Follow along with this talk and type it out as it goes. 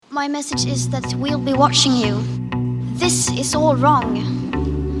My message is that we'll be watching you. This is all wrong.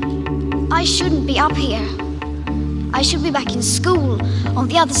 I shouldn't be up here. I should be back in school on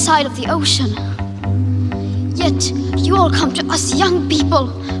the other side of the ocean. Yet you all come to us young people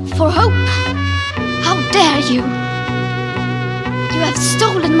for hope. How dare you? You have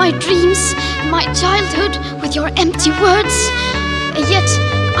stolen my dreams, my childhood with your empty words. And yet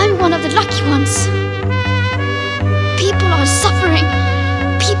I'm one of the lucky ones. People are suffering.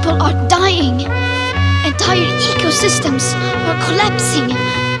 People are dying. Entire ecosystems are collapsing.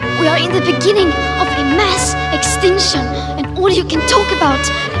 We are in the beginning of a mass extinction, and all you can talk about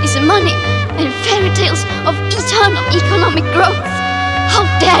is money and fairy tales of eternal economic growth. How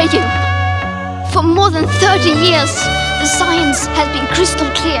dare you? For more than 30 years, the science has been crystal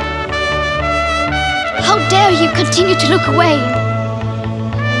clear. How dare you continue to look away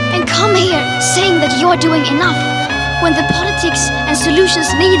and come here saying that you're doing enough when the politics and solutions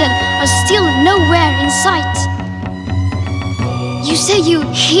needed are still nowhere in sight? You say you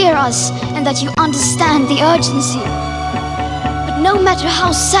hear us and that you understand the urgency. But no matter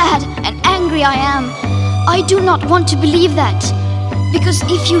how sad and angry I am, I do not want to believe that. Because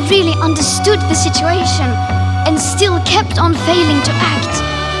if you really understood the situation and still kept on failing to act,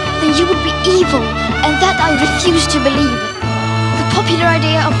 then you would be evil, and that I refuse to believe. The popular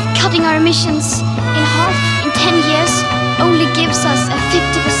idea of cutting our emissions in half in 10 years only gives us a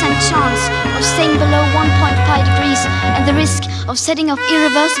 50% chance of staying below 1.5 degrees and the risk of setting off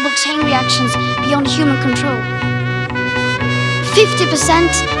irreversible chain reactions beyond human control.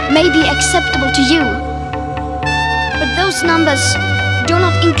 50% may be acceptable to you, but those numbers do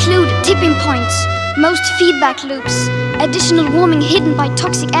not include tipping points, most feedback loops, additional warming hidden by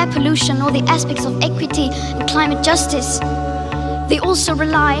toxic air pollution, or the aspects of equity and climate justice. They also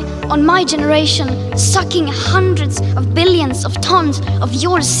rely on my generation sucking hundreds of billions of tons of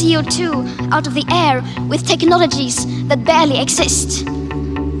your CO2 out of the air with technologies that barely exist.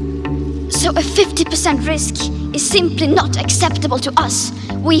 So a 50% risk is simply not acceptable to us,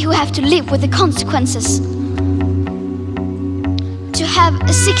 we who have to live with the consequences. To have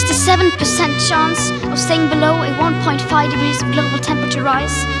a 67% chance of staying below a 1.5 degrees of global temperature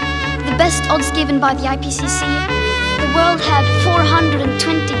rise, the best odds given by the IPCC, the world had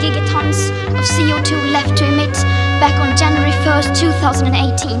 420 gigatons of CO2 left to emit back on January 1st,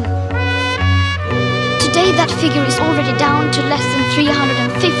 2018. Today that figure is already down to less than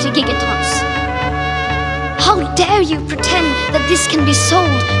 350 gigatons. How dare you pretend that this can be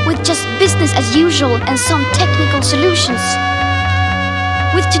solved with just business as usual and some technical solutions?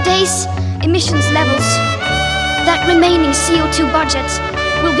 With today's emissions levels, that remaining CO2 budget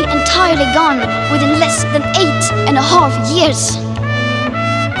will be entirely gone within less than 8.5 years.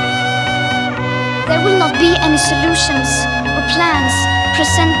 There will not be any solutions or plans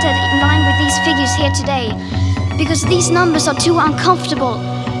presented in line with these figures here today, because these numbers are too uncomfortable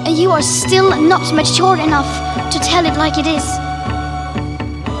and you are still not mature enough to tell it like it is.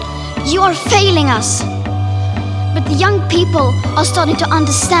 You are failing us, but the young people are starting to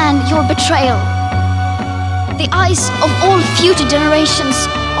understand your betrayal. The eyes of all future generations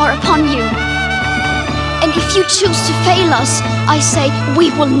are upon you. And if you choose to fail us, I say we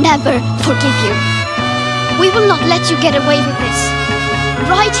will never forgive you. We will not let you get away with this.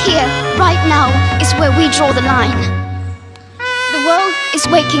 Right here, right now, is where we draw the line. The world is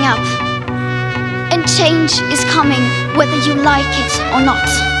waking up, and change is coming whether you like it or not.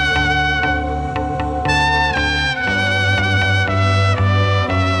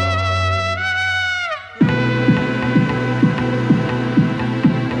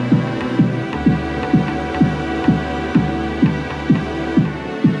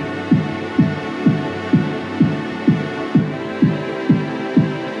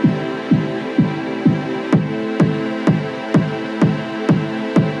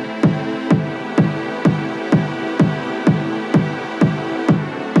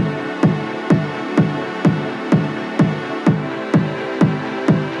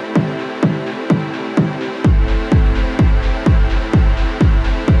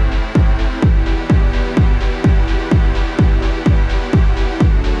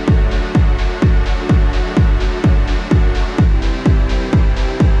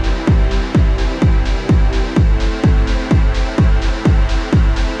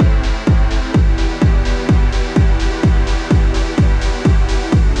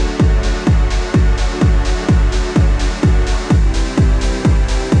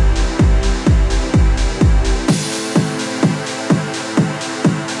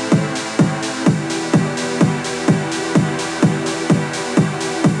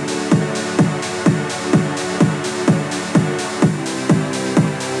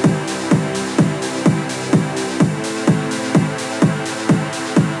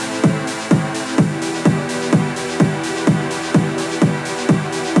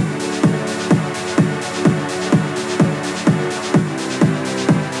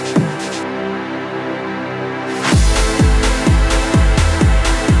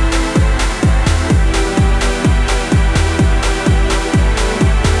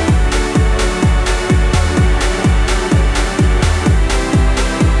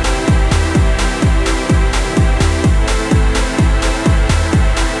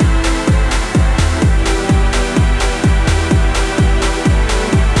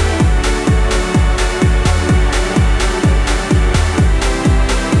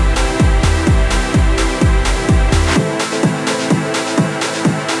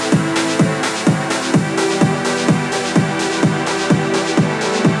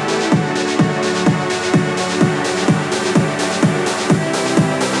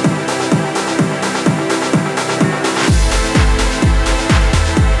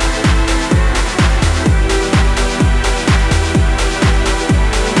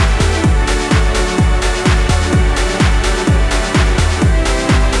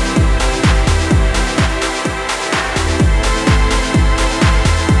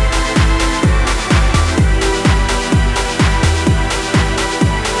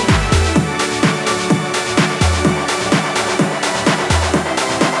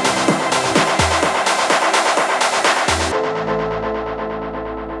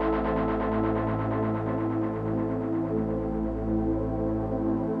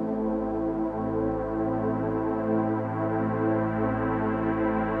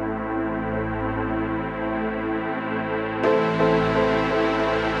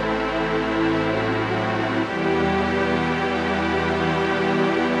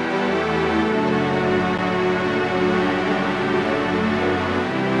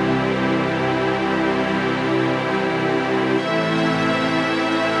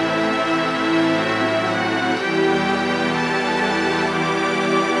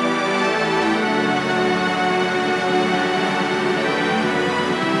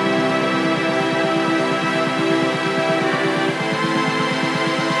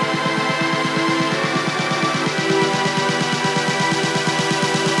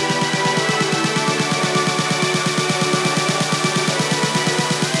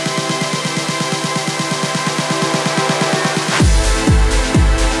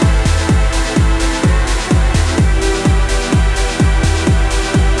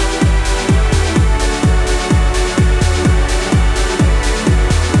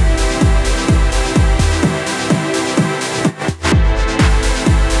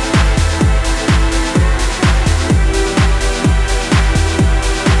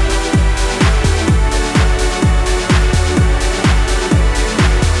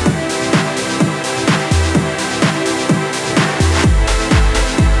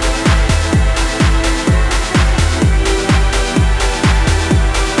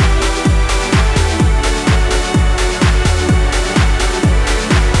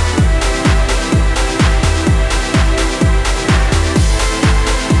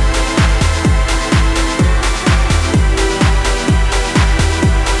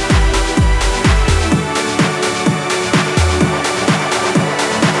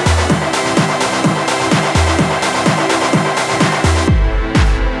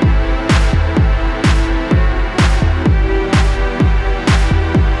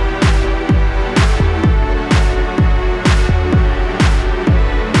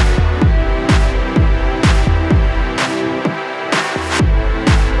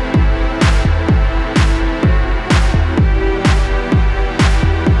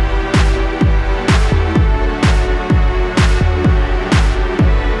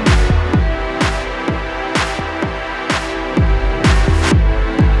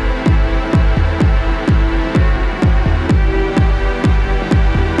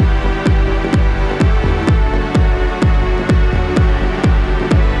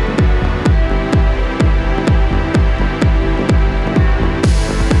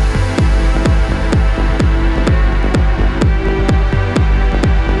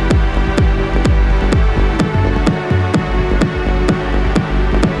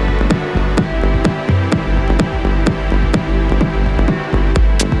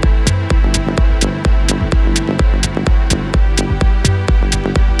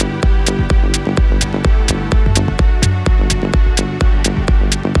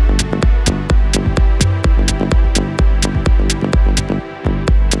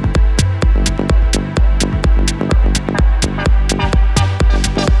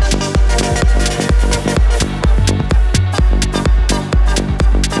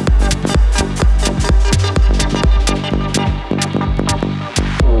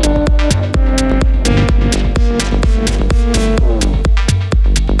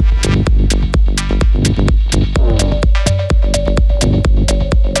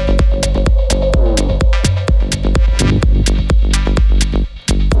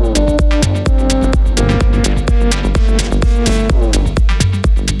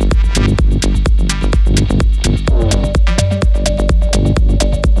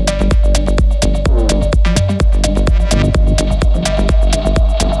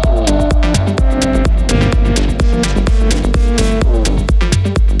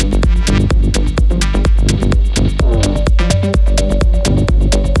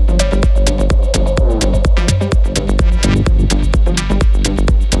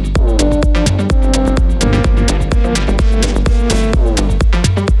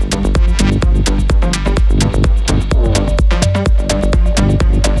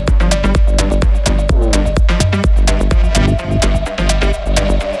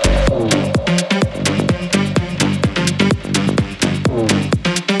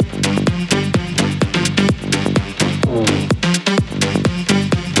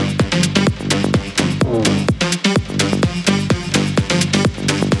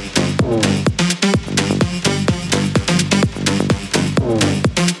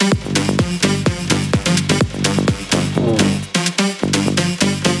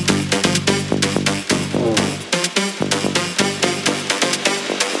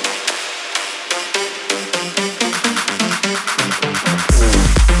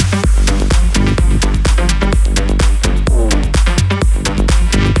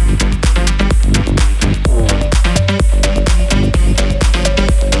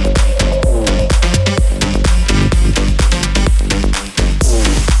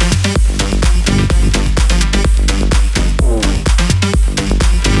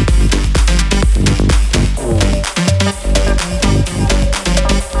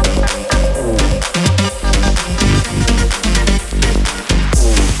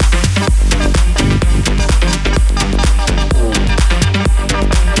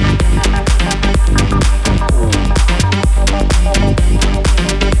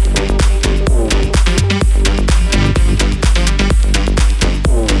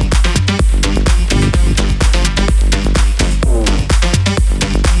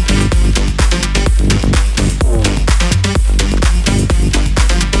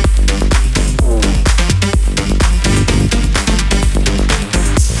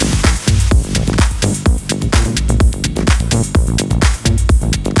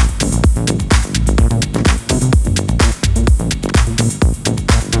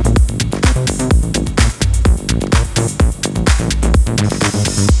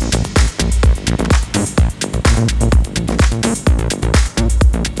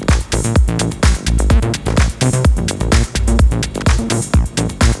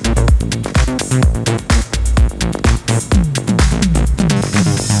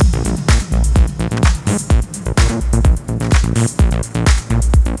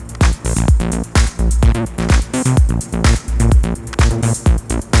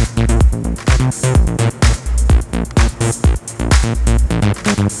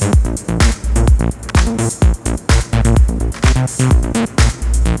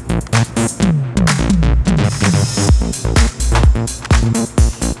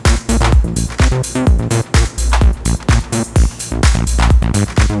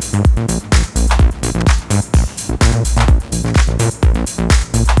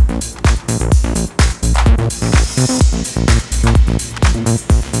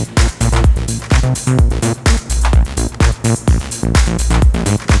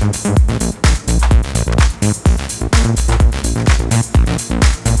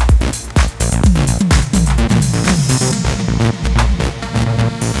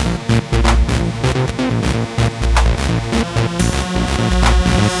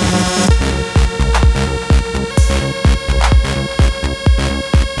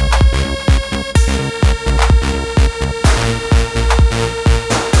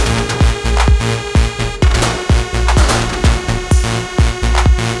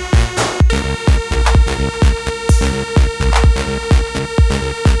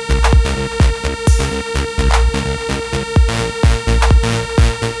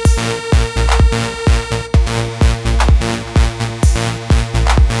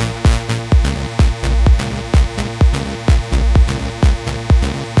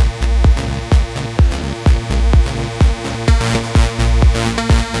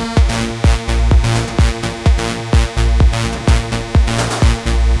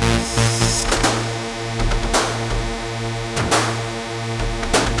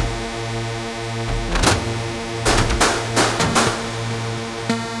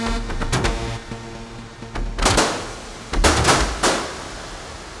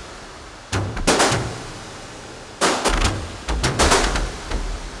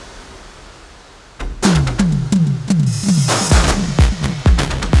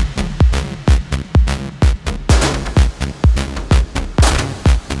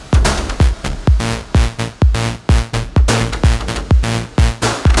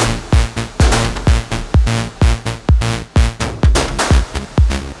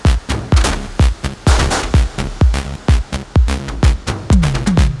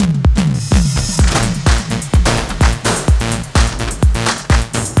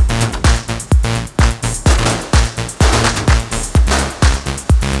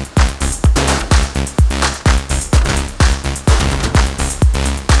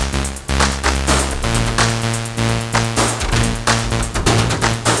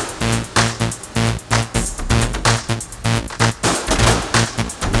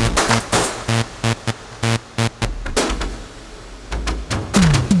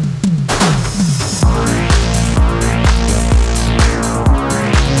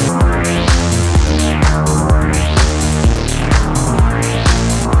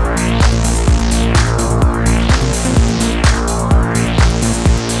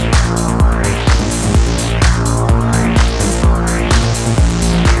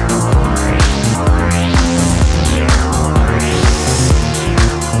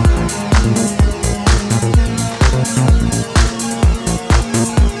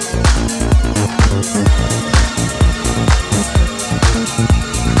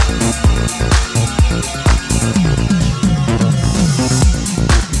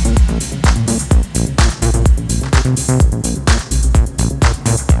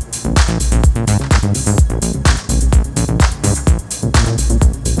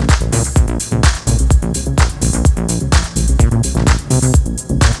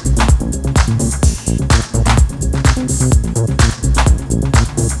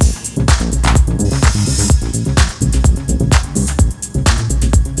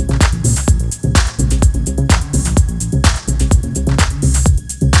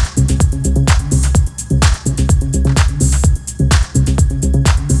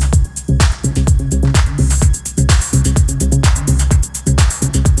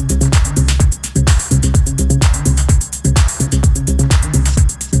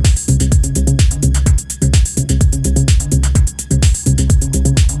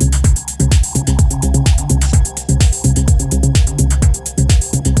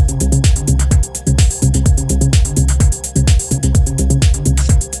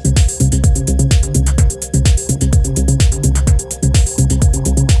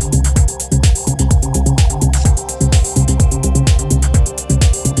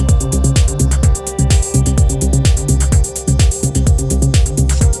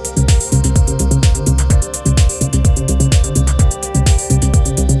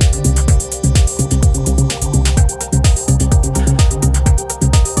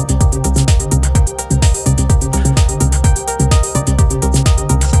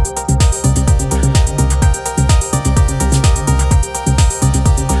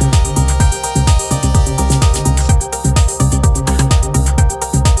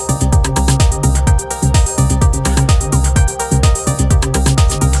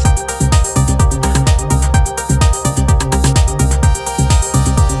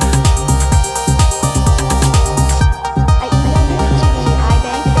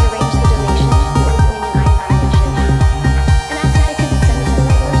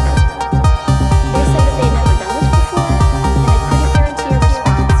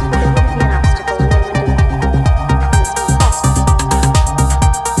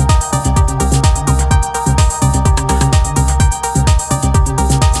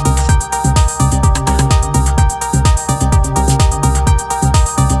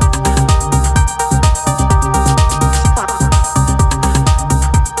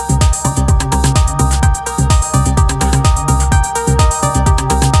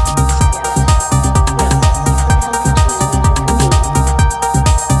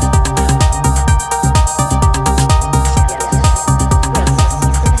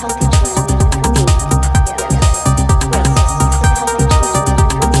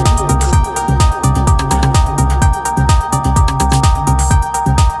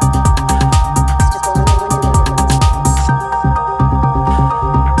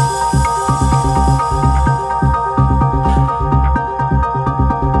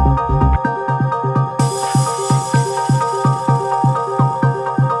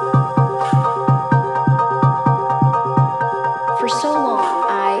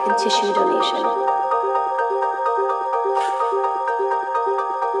 tissue donation.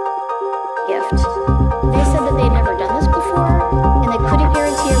 Gift. They said that they'd never done this before, and they couldn't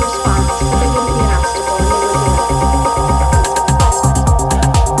guarantee a response, but there wouldn't be an obstacle, and they would do it.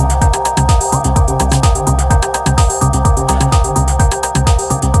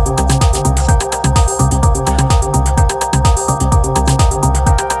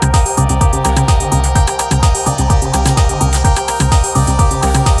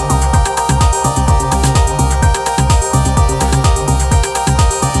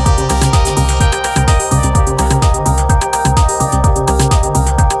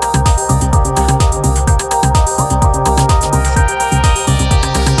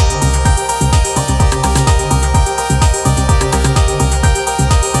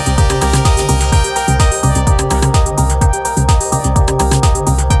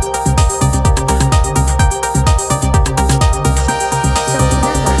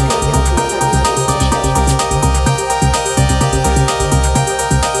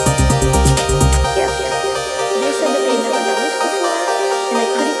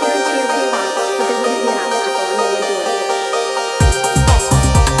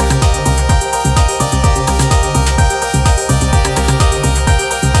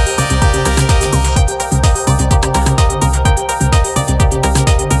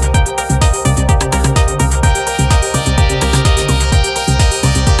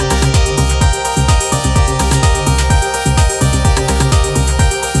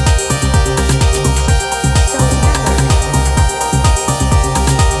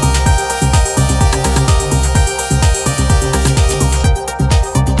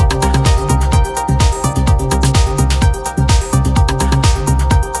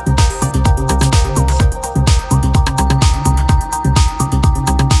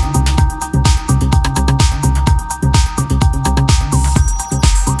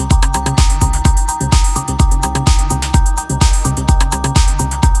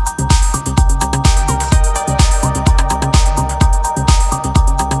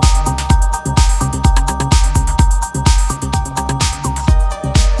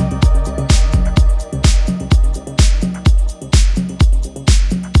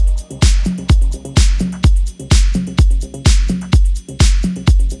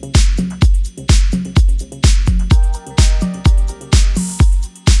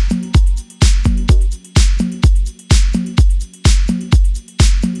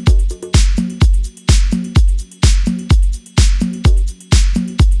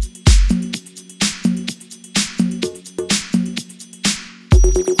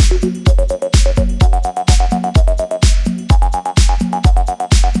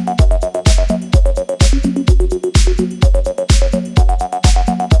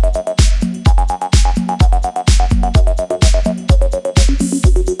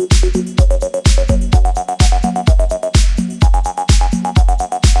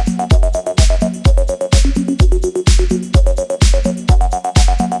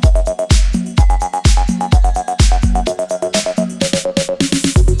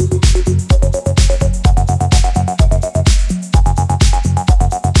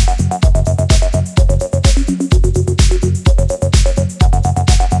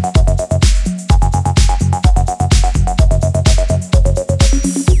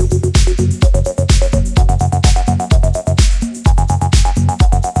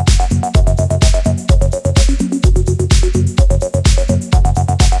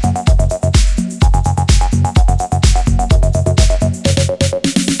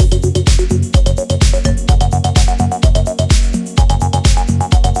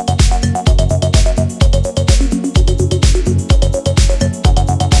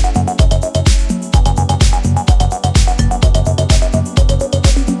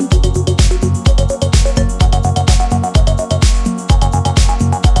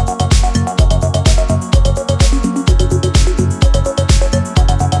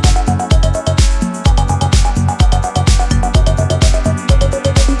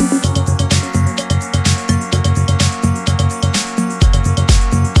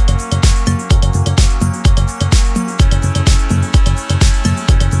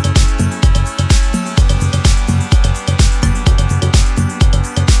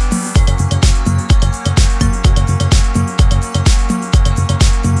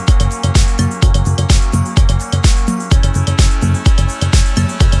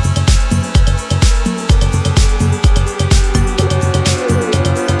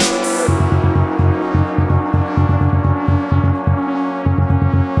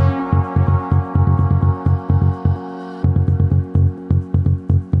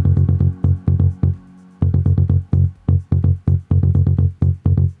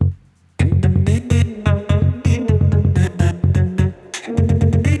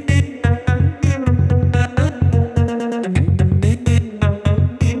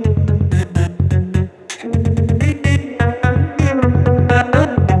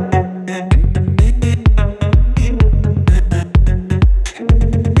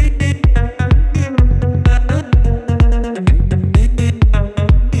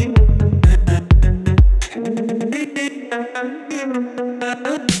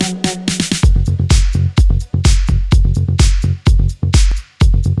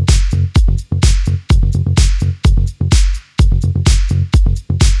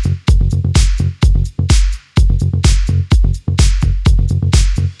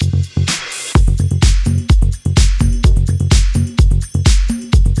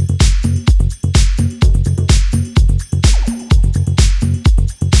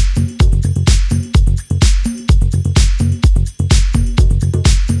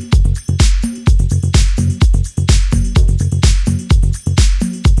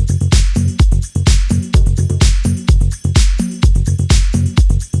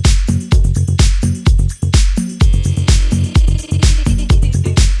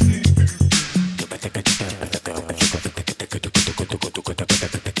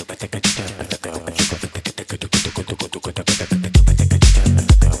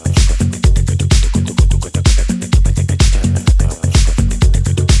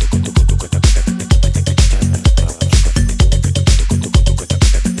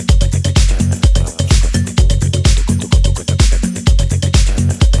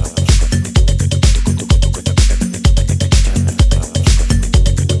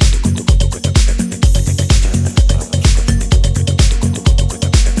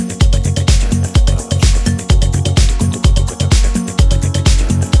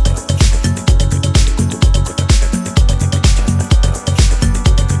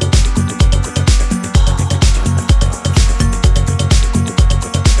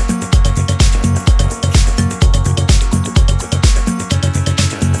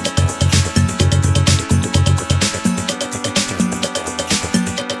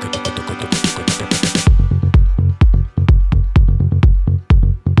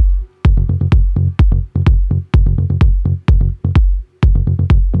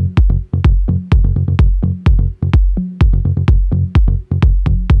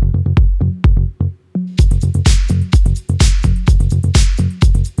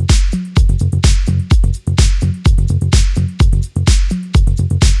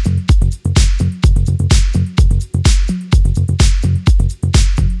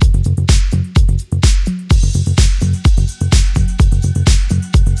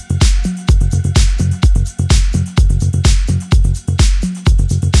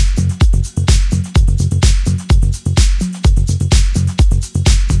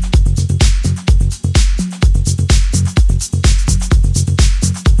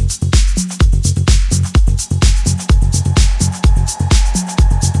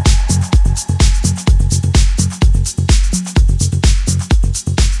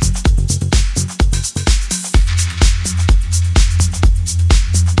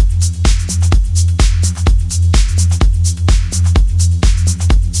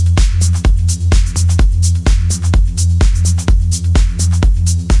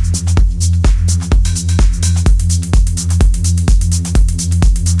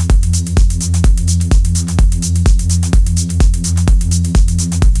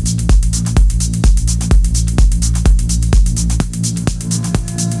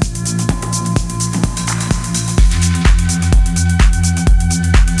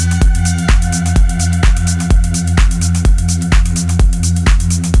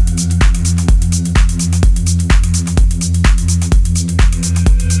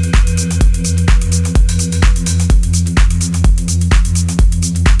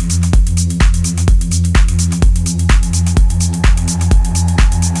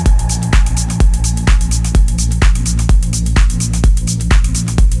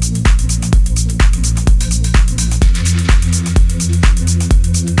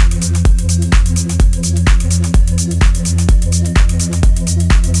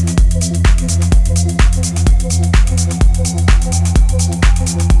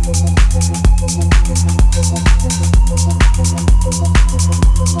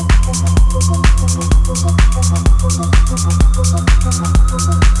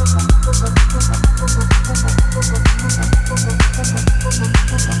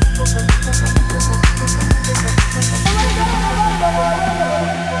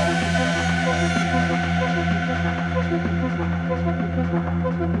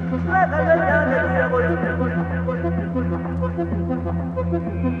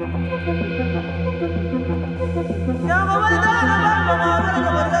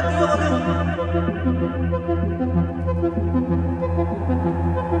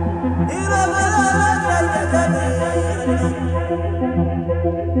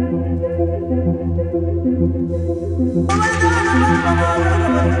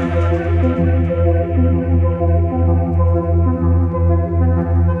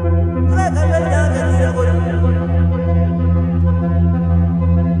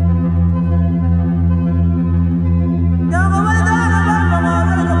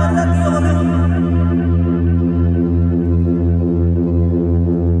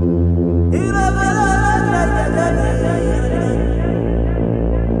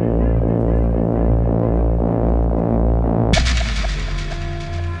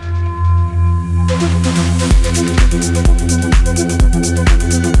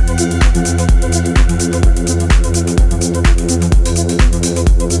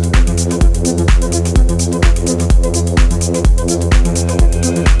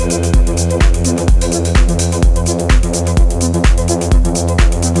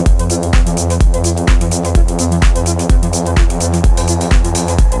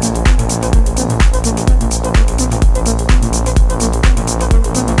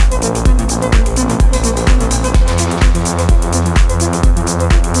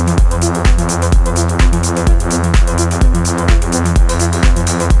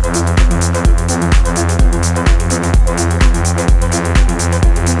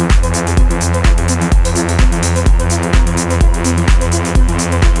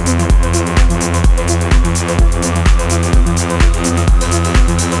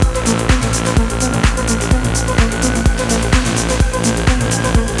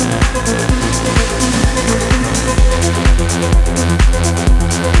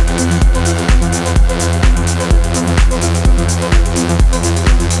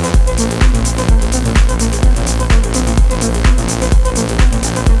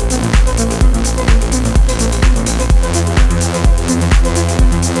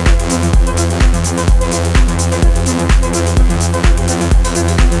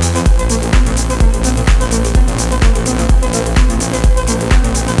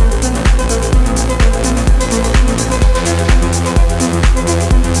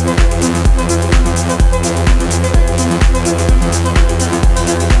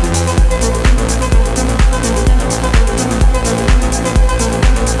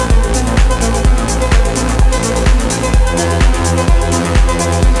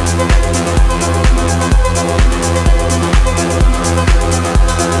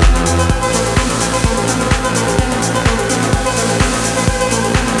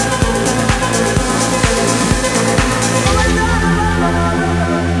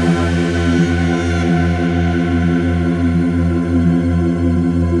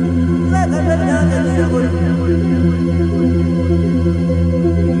 Dance with me.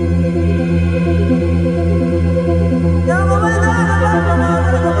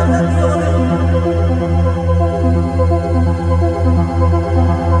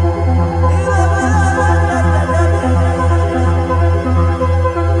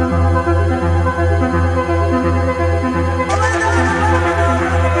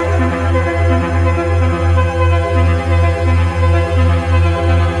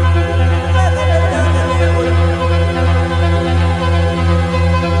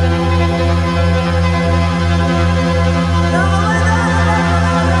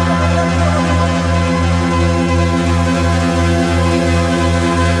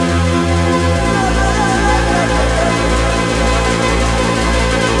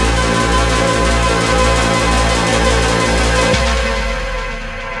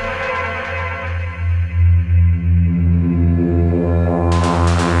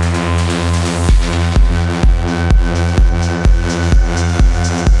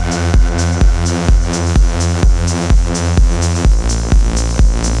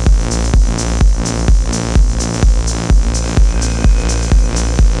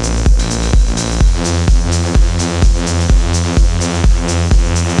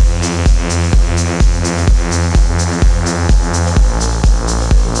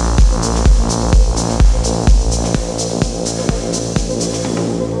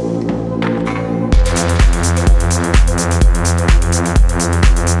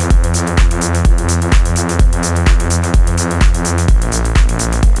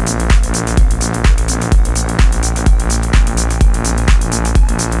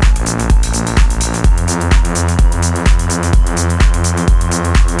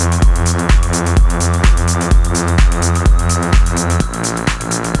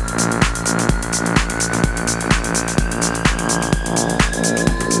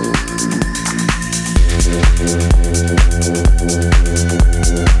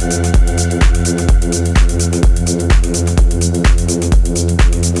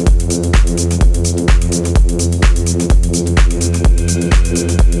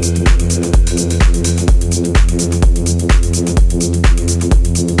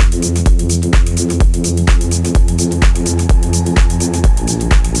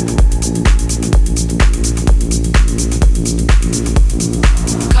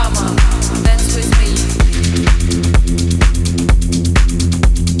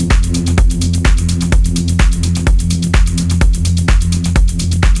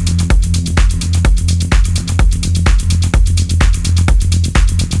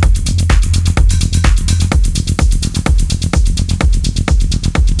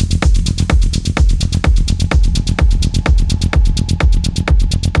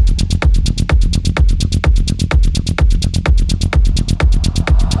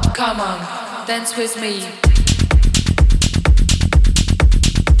 Come on, dance with me.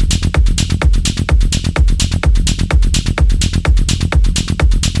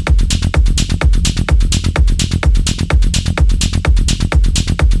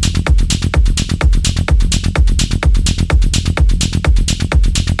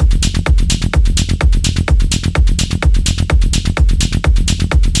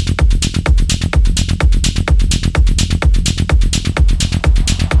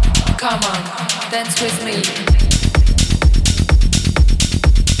 Come on, dance with me.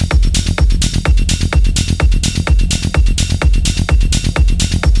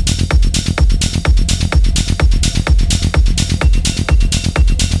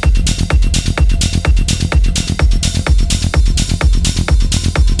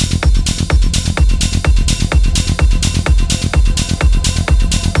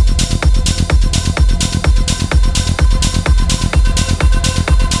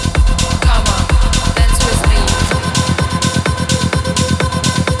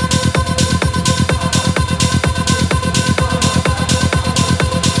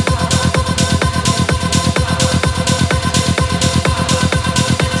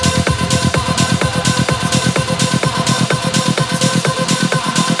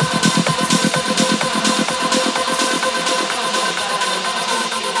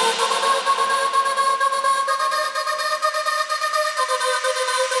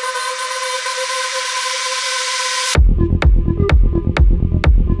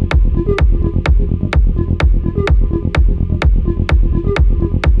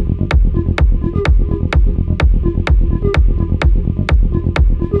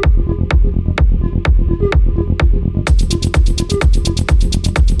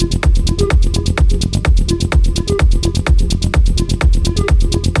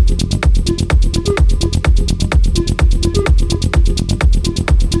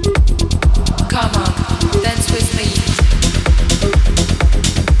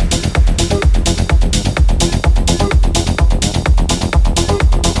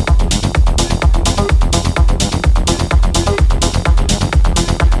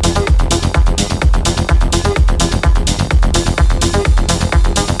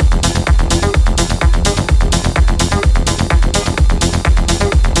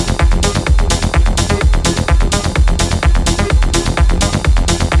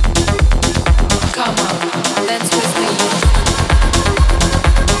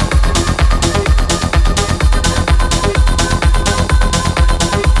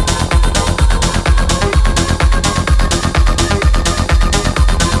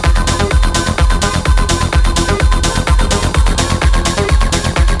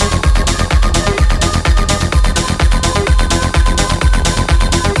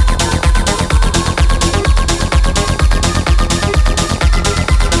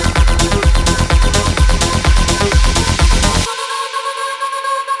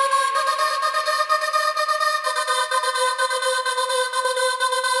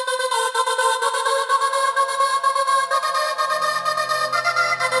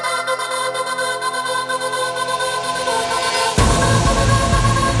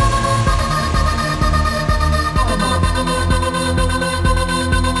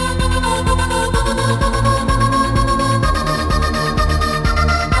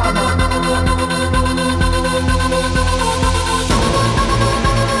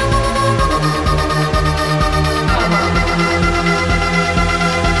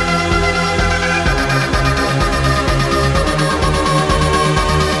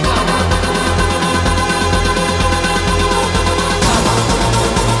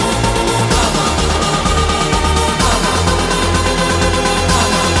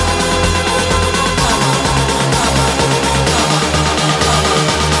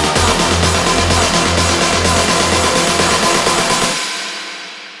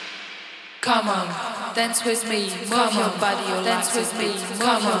 dance with me, move your body, your dance with me,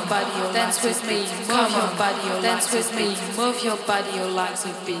 move your body, your dance with me, move your body, your dance with me, move your body, your legs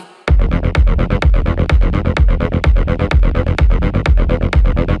with beat.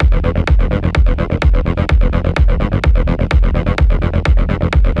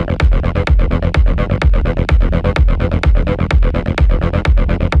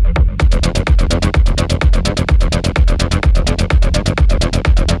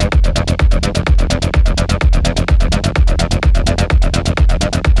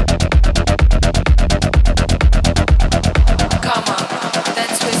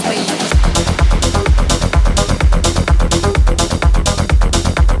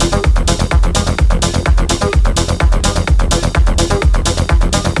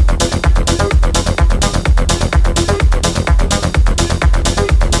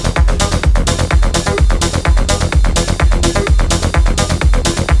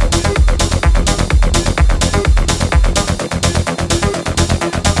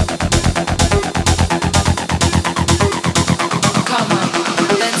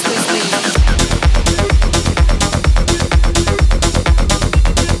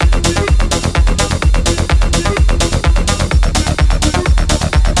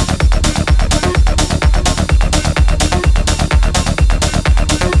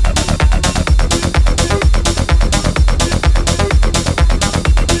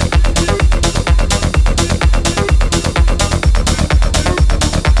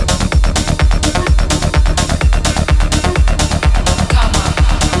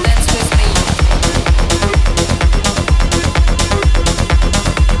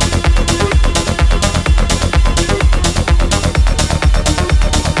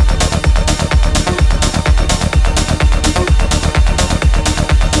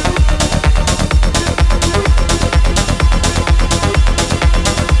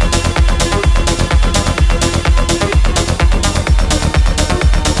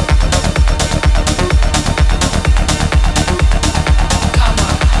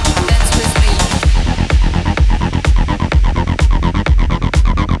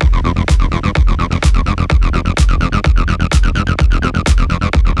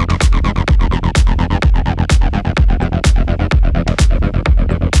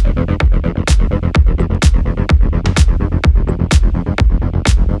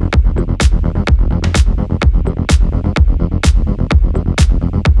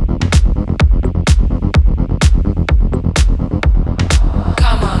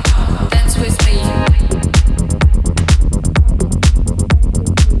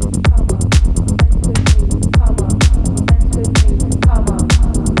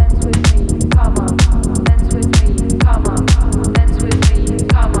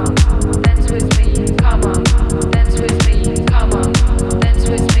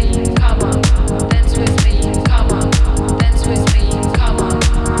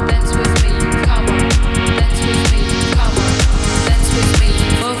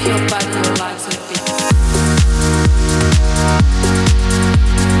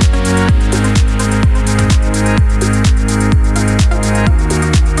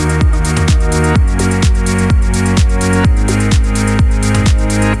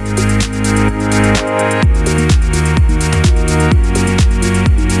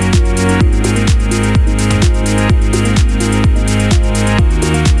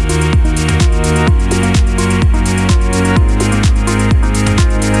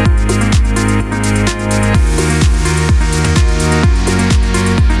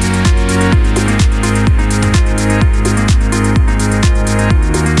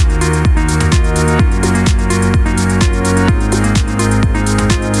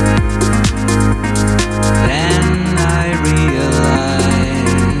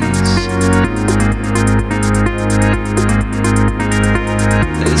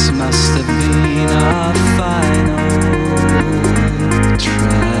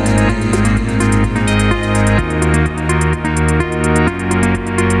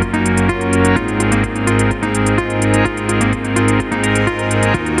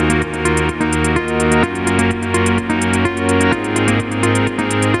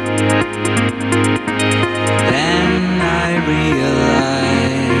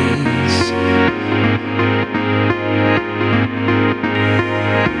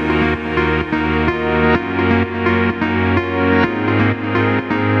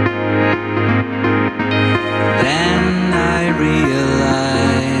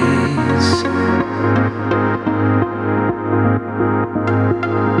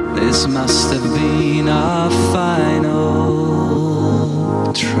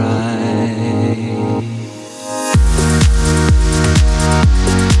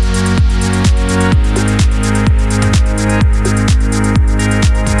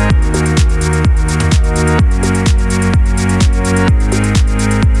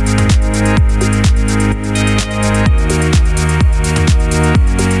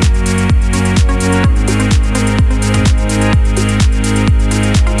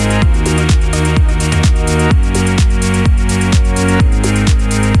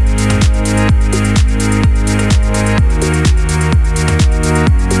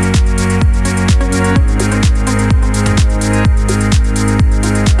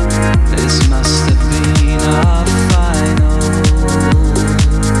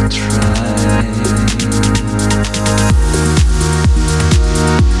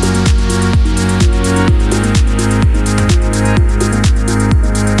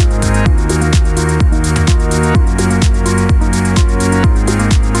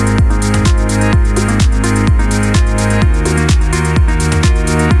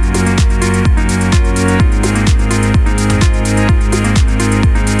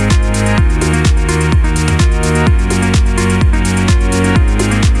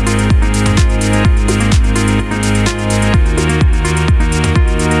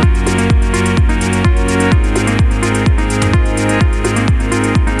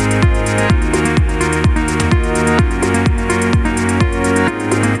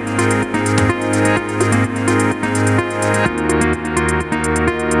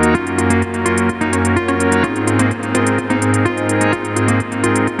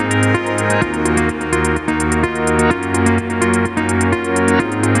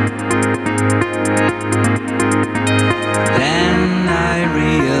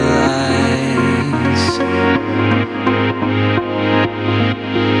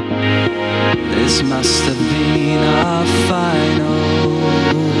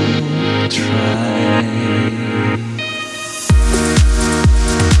 try.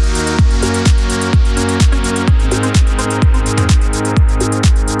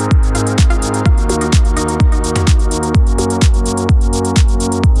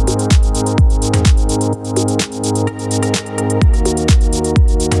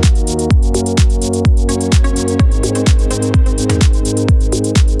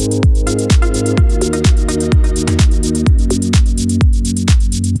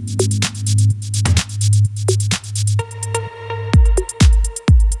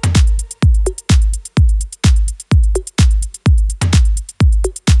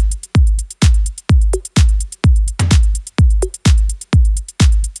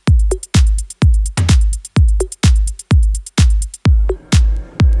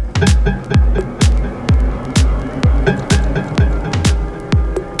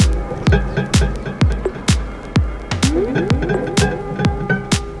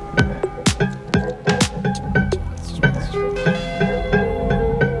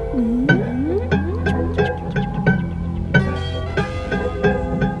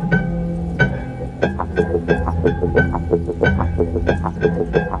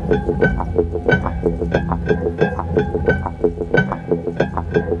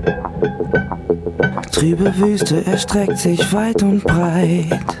 Trübe Wüste erstreckt sich weit und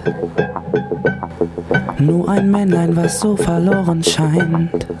breit. Nur ein Männlein, was so verloren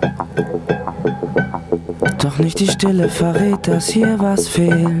scheint. Doch nicht die Stille verrät, dass hier was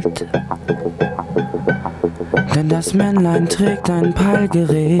fehlt. Denn das Männlein trägt ein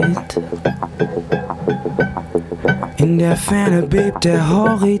Peilgerät. In der Ferne bebt der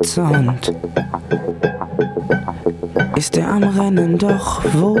Horizont. Ist er am Rennen, doch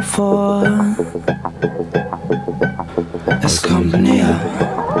wovor? Es kommt näher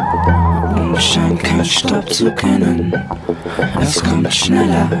und scheint kein Stopp zu kennen. Es kommt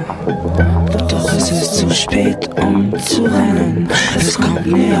schneller, doch es ist zu spät, um zu rennen. Es kommt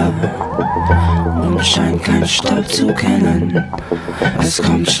näher und scheint kein Stopp zu kennen. Es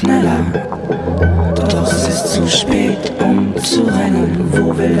kommt schneller, doch es ist zu spät, um zu rennen.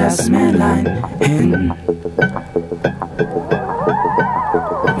 Wo will das Männlein hin?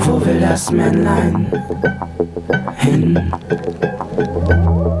 Wo will das Männlein hin?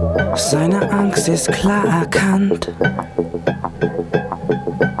 Seine Angst ist klar erkannt.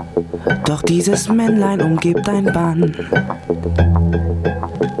 Doch dieses Männlein umgibt ein Bann.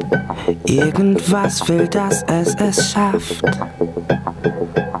 Irgendwas will, dass es schafft.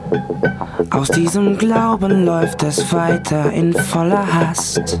 Aus diesem Glauben läuft es weiter in voller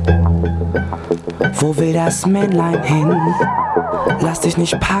Hast. Wo will das Männlein hin? Lass dich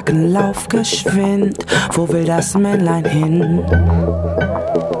nicht packen, lauf geschwind. Wo will das Männlein hin?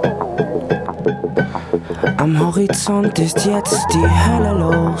 Am Horizont ist jetzt die Hölle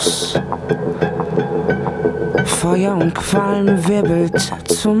los. Feuer und Qualm wirbelt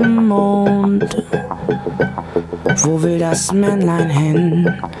zum Mond. Wo will das Männlein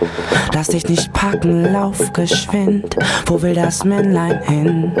hin? Lass dich nicht packen, lauf geschwind. Wo will das Männlein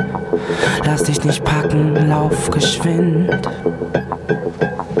hin? Lass dich nicht packen, lauf geschwind.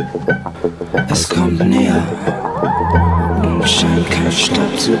 Es kommt näher und scheint kein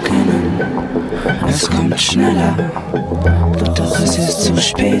Stopp zu kennen. Es kommt schneller, doch es ist zu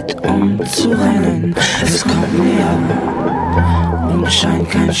spät, um zu rennen. Es kommt näher und scheint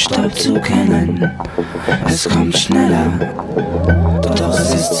kein Stopp zu kennen. Es kommt schneller, doch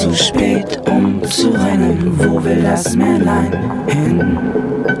es ist zu spät, um zu rennen. Wo will das Männlein hin?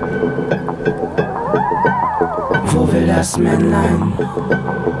 Wo will das Männlein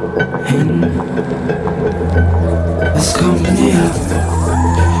hin? Es kommt näher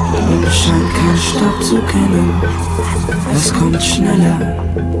und scheint kein Stopp zu kennen. Es kommt schneller,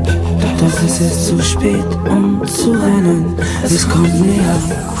 doch es ist zu spät, um zu rennen. Es kommt näher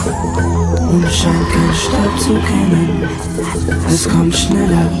und scheint kein Stopp zu kennen. Es kommt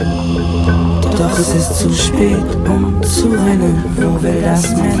schneller, doch es ist zu spät, um zu rennen. Wo will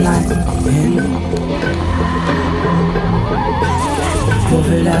das Männlein hin? Wo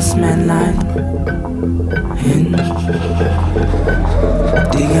will das Männlein hin?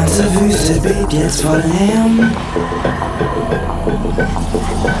 Die ganze Wüste bebt jetzt voll Lärm.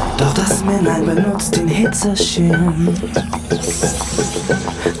 Doch das Männlein benutzt den Hitzeschirm,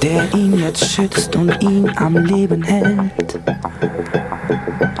 der ihn jetzt schützt und ihn am Leben hält.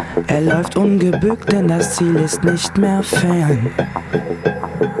 Er läuft ungebückt, denn das Ziel ist nicht mehr fern.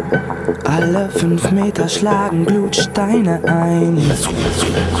 Alle 5 Meter schlagen Glutsteine ein.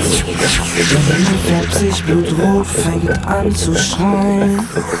 Der Himmel färbt sich blutrot, fängt an zu schreien.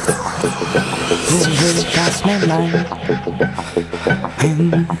 Wo will das Männlein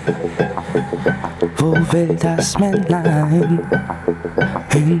hin? Wo will das Männlein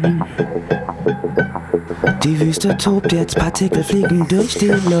hin? Die Wüste tobt jetzt, Partikel fliegen durch die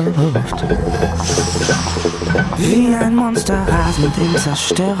Luft. Wie ein Monster rasend im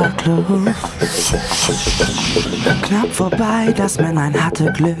Zerstörerclub. Knapp vorbei, das Männlein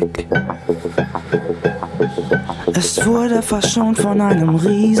hatte Glück. Es wurde verschont von einem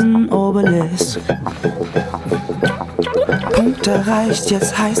Riesen-Obelisk. Punkt erreicht,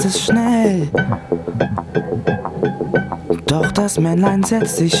 jetzt heißt es schnell. Doch das Männlein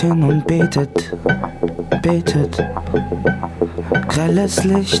setzt sich hin und betet. Grelles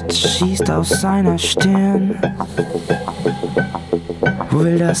Licht schießt aus seiner Stirn. Wo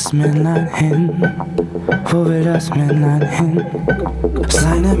will das Männlein hin? Wo will das Männlein hin?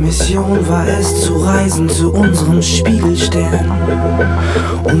 Seine Mission war es zu reisen zu unserem Spiegelstern,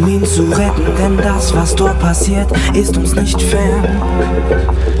 um ihn zu retten, denn das, was dort passiert, ist uns nicht fern.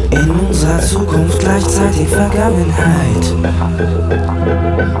 In unserer Zukunft gleichzeitig Vergangenheit.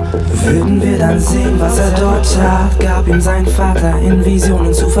 Würden wir dann sehen, was er dort tat, gab ihm sein Vater in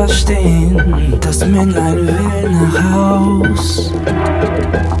Visionen zu verstehen. Das Männlein will nach Haus.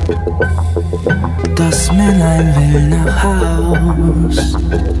 Das Männlein will nach Haus.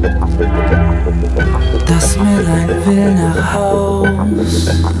 Das Männlein will nach Haus.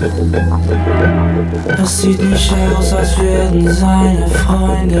 Es sieht nicht aus, als würden seine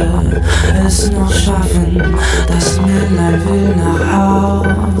Freunde es noch schaffen. Das Männlein will nach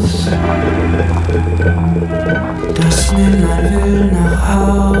Haus. Das Männlein will nach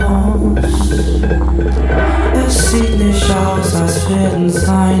Haus. Es sieht nicht aus, als würden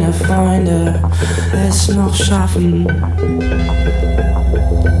seine Freunde es noch schaffen.